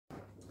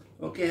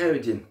Okay, how are we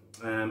doing?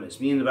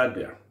 It's me and the Bad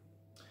Bear.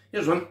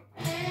 Here's one.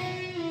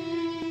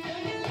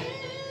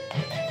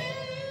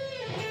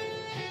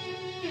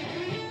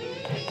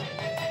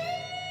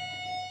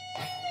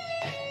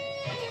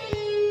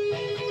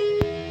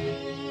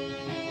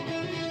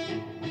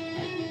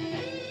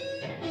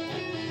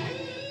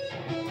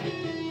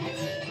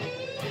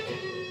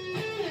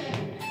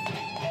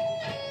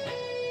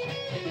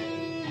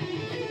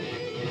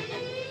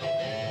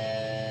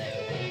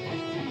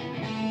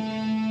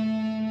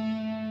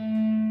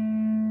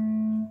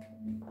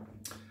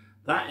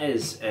 That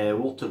is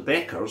Walter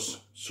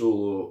Becker's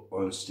solo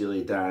on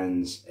Steely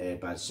Dan's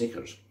Bad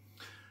Sneakers.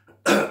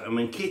 And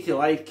when Katie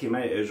Lied came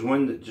out, it was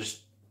one that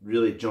just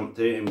really jumped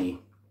out at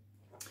me.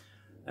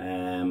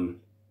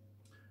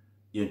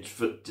 It's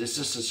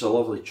just a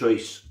lovely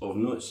choice of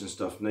notes and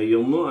stuff. Now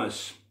you'll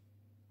notice,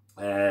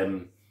 I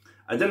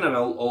didn't have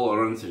all the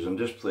run-throughs, I'm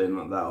just playing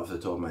like that off the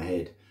top of my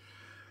head.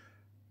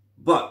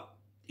 But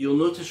you'll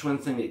notice one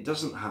thing it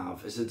doesn't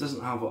have is it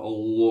doesn't have a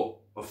lot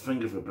of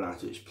finger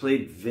vibrato. It's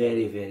played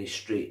very, very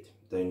straight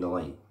down the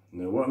line.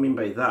 Now what I mean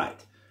by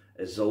that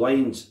is the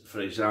lines, for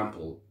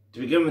example, to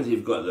begin with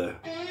you've got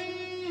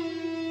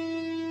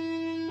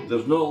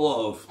there's not a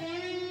lot of,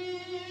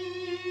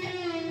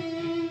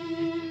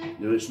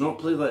 it's not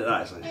played like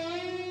that, it's like,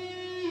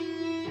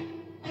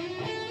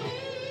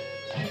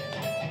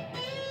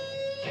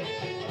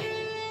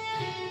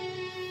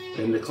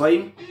 in the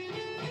climb,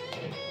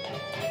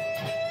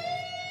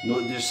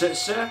 note just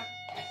sits there.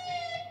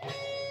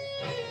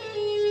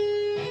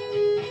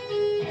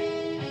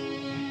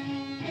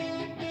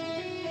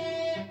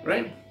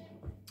 Right,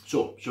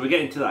 so we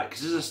get into that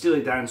because this is a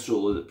Steely Dan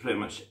solo that pretty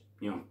much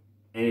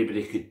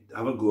anybody could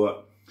have a go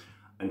at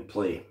and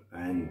play.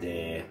 And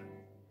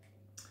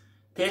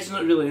Ted's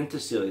not really into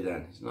Steely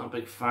Dan. He's not a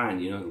big fan.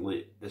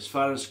 Like, as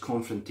far as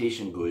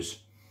confrontation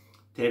goes,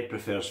 Ted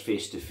prefers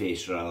face to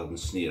face rather than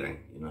sneering.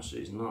 So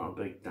he's not a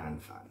big Dan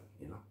fan.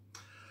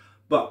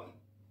 But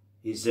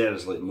he's there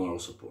as like moral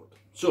support.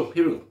 So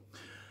here we go.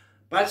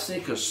 Bad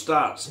Sneakers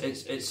starts,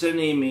 it's in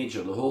A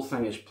major. The whole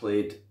thing is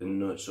played in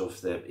notes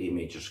of the A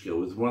major scale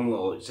with one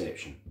little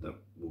exception that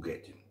we'll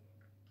get to.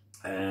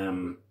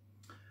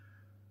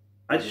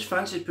 I just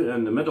fancied putting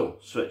in the middle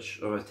switch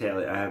of a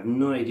telly. I have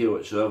no idea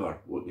whatsoever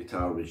what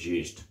guitar was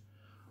used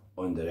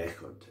on the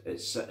record.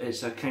 It's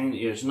a kind of,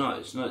 it's not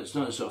a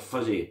sort of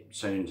fuzzy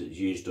sound that's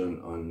used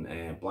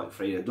on Black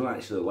Friday. I don't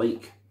actually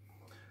like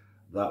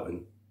that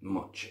one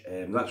much.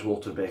 That's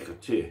Walter Becker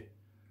too.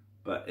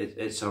 But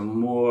it's a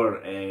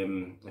more,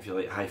 if you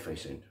like, hi-fi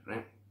sound,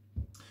 right?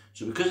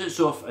 So because it's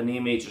off an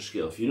A major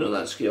scale, if you know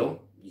that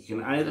scale, you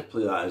can either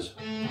play that as,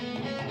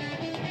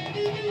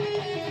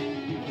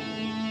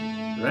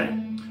 right?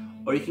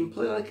 Or you can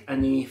play like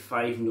an A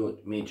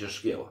 5-note major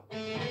scale,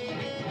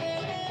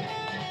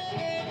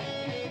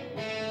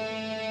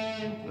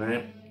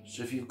 right?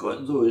 So if you've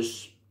got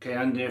those, okay,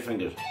 under your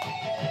fingers,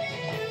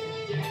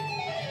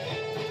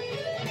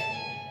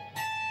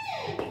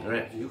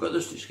 right? If you've got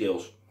those two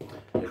scales,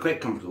 you're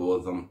quite comfortable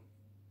with them,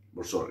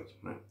 we're sorted,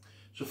 right?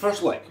 So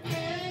first lick,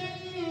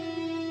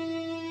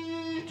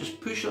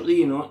 just push up the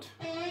E note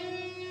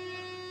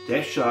to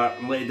F sharp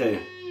and lay it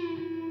down.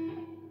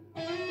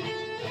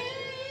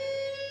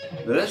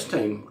 Now this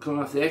time,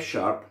 coming off the F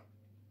sharp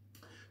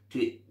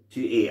to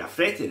a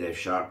fretted F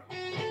sharp,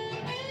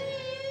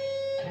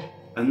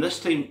 and this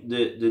time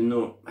the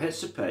note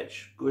hits the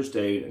pitch, goes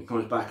down and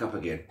comes back up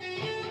again.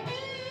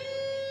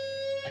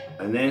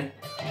 And then,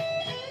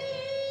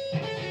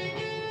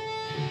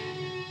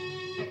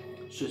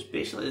 so it's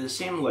basically the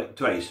same lick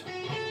twice,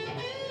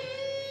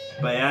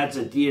 but it adds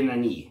a D and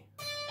an E.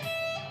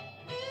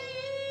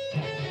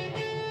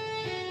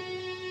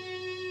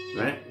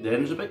 Right, then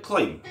there's a big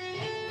climb.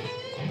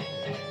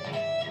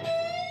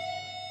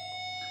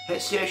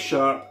 Hits the F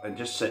sharp and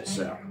just sits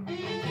there.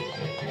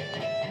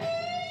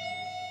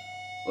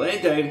 Let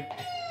it down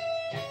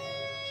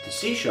to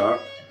C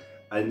sharp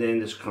and then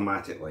this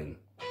chromatic line.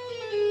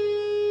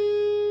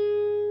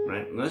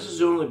 Right, and this is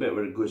the only bit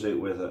where it goes out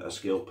with a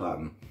scale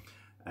pattern.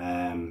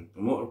 And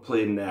what we're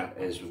playing there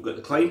is we've got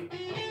the climb,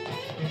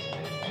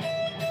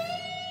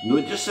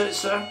 note just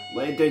sits there,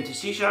 let it down to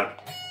C sharp,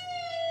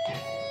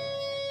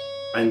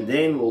 and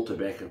then Walter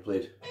Becker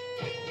played.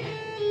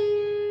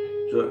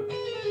 So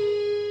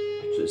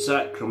it's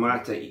that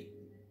chromatic.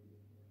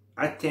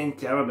 I'm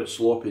a bit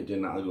sloppy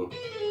doing that. I go,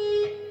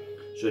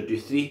 so I do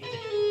 3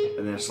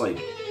 and then a slide.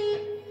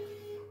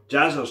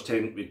 Jazzers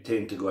would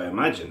tend to go, I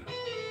imagine,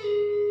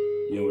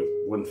 with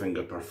 1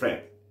 finger per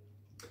fret.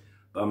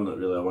 But I'm not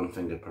really a 1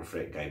 finger per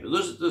fret guy, but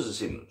those are the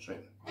same notes,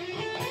 right?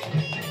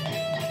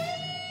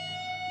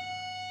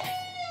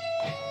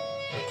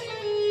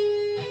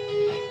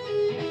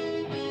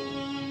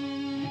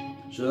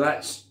 So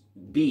that's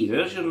B.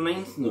 There's your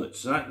 9th note,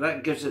 so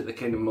that gives it the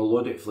kind of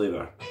melodic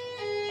flavour.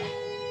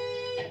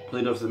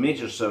 Played off the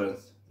major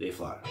 7th, the A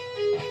flat.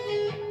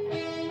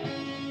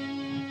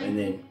 And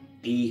then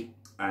E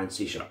and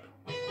C sharp.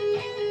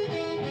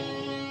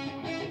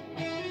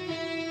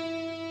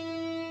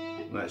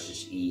 That's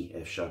just E,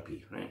 F sharp,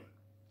 E, right?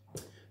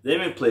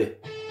 Then we play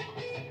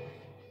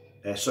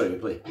sorry, we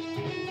play.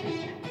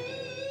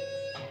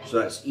 So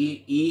that's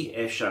E,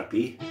 F sharp,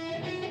 E,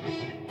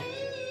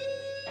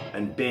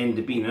 and bend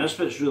the B. Now this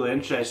bit's really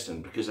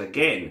interesting because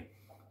again,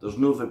 there's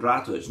no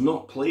vibrato. It's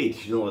not played,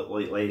 you know,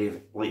 like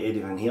Eddie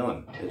Van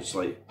Halen. It's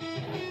like.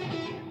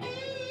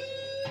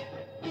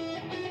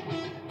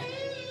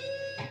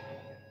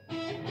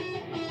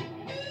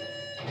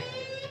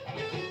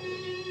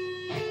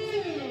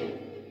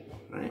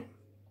 Right.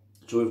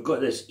 So we've got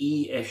this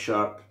E, F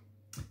sharp,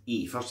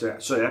 E.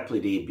 First, sorry, I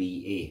played A,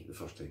 B, A the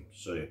first time.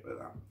 Sorry about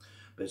that.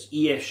 But it's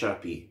E, F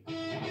sharp, E.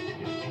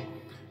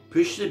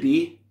 Push the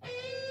B.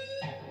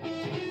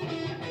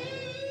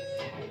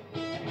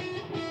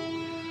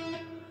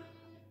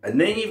 And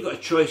then you've got a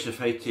choice of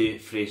how to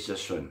phrase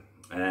this one.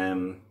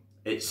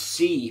 It's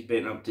C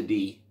bent up to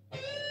D,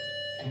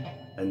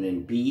 and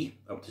then B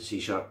up to C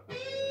sharp,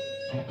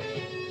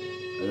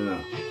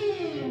 and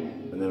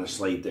then a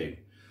slide down.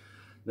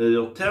 Now the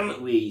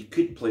alternate way you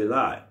could play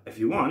that, if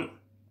you want,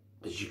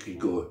 is you could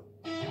go.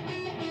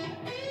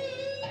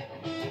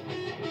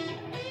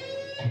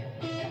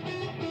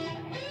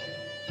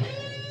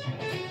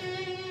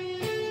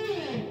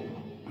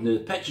 Now the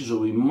pitches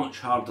will be much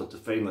harder to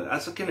find. Like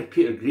that's a kind of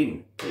Peter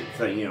Green type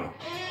thing, you know.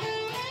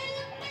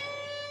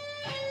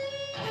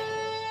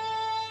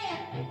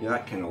 Yeah,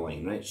 that kind of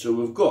line, right? So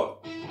we've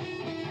got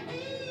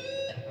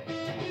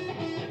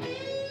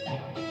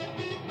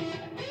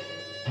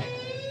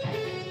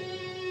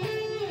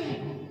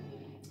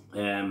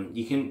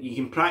you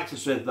can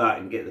practice with that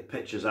and get the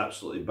pitches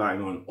absolutely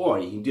bang on, or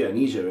you can do an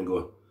easier and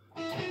go.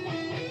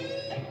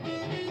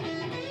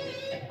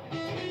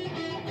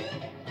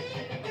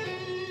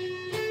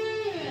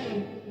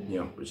 You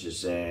know, which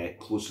is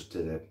closer to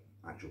the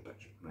actual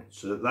pitch, right?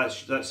 So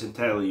that's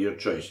entirely your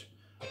choice.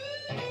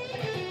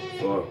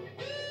 Or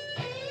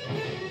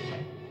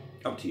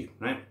up to you,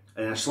 right?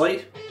 And a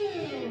slide,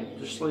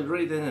 just slide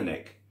right down the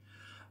neck,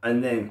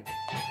 and then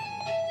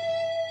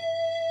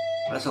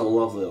that's a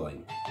lovely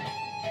line.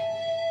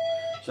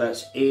 So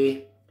that's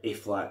A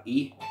flat,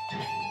 E,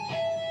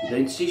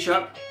 then C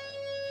sharp,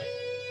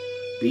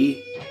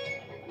 B.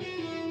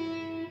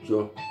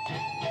 So.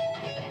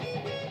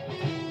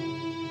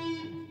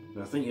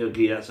 I think you'll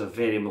agree that's a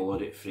very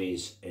melodic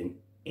phrase in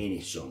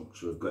any song.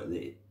 So we've got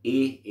the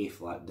A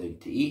flat down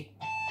to E,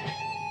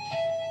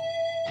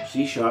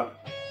 C sharp,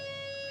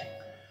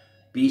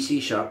 B, C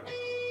sharp,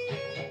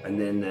 and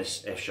then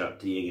this F sharp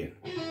to E again.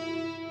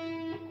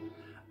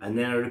 And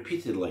then a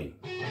repeated line.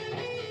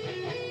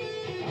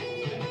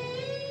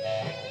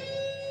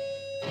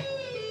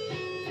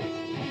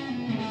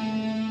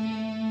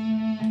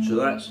 So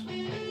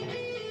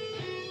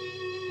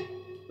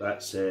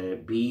that's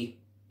B,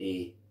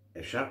 A,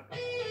 F sharp.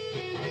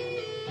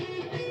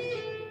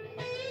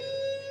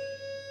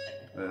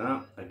 Like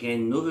that.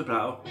 Again, no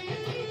vibrato.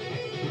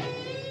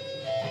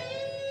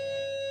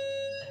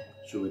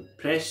 So we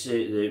press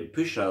the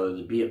push rather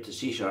the B up to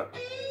C sharp.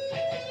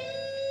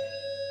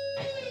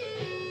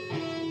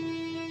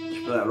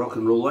 Just play that rock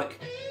and roll lick.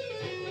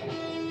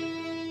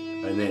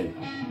 And then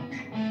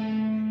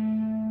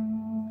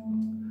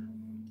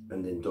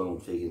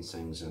Donald Fagen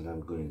sings and I'm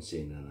going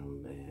insane and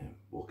I'm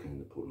walking in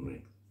the pouring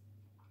rain.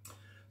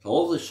 It's a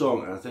lovely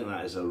song, and I think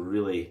that is a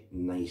really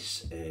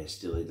nice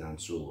Steely Dan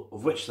solo,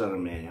 of which there are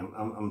many.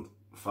 I'm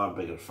a far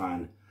bigger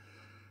fan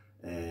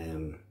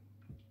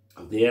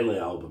of the early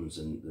albums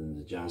than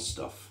the jazz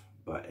stuff,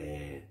 but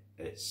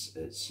it's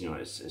you know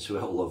it's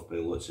well loved by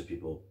lots of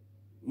people,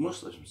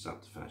 mostly from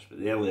start to finish. But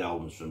the early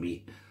albums for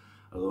me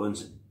are the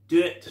ones that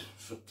do it.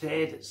 For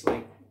Ted, it's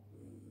like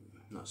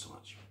not so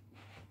much.